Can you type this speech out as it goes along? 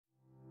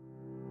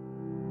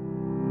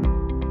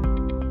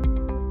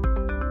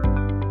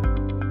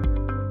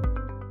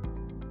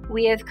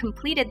We have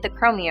completed the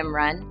Chromium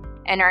run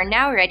and are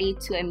now ready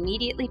to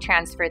immediately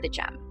transfer the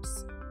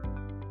gems.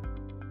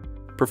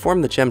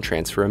 Perform the gem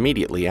transfer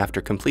immediately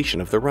after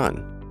completion of the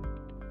run.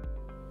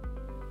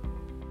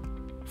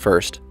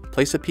 First,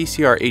 place a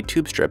PCR-8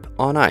 tube strip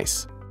on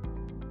ice.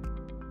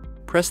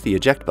 Press the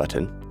eject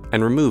button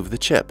and remove the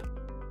chip.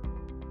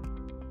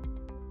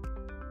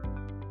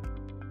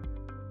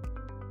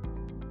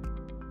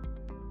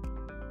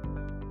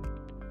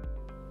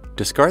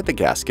 Discard the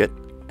gasket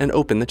and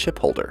open the chip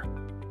holder.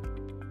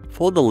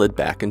 Fold the lid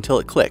back until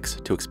it clicks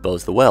to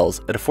expose the wells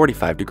at a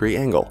 45-degree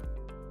angle.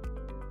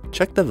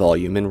 Check the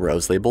volume in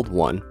rows labeled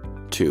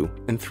 1, 2,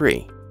 and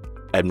 3.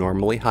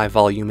 Abnormally high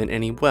volume in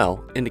any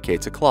well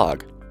indicates a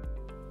clog.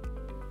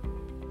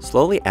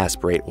 Slowly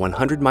aspirate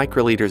 100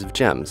 microliters of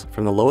gems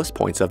from the lowest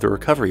points of the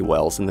recovery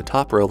wells in the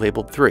top row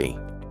labeled 3,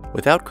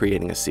 without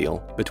creating a seal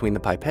between the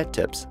pipette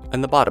tips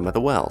and the bottom of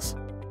the wells.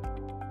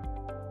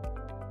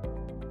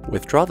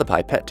 Withdraw the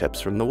pipette tips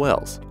from the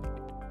wells.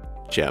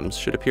 Gems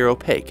should appear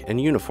opaque and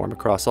uniform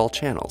across all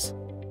channels.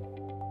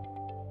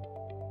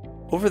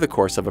 Over the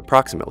course of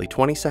approximately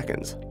 20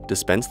 seconds,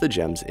 dispense the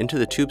gems into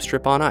the tube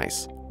strip on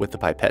ice, with the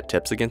pipette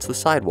tips against the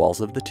sidewalls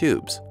of the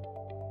tubes.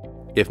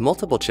 If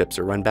multiple chips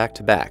are run back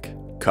to back,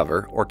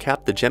 cover or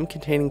cap the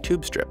gem-containing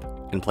tube strip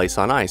and place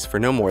on ice for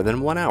no more than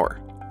 1 hour.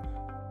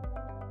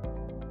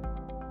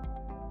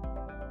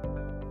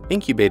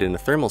 Incubate in a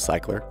thermal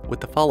cycler with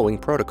the following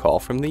protocol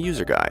from the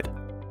user guide.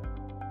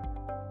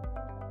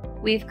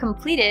 We've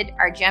completed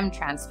our gem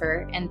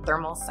transfer and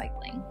thermal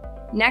cycling.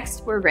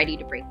 Next, we're ready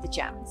to break the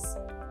gems.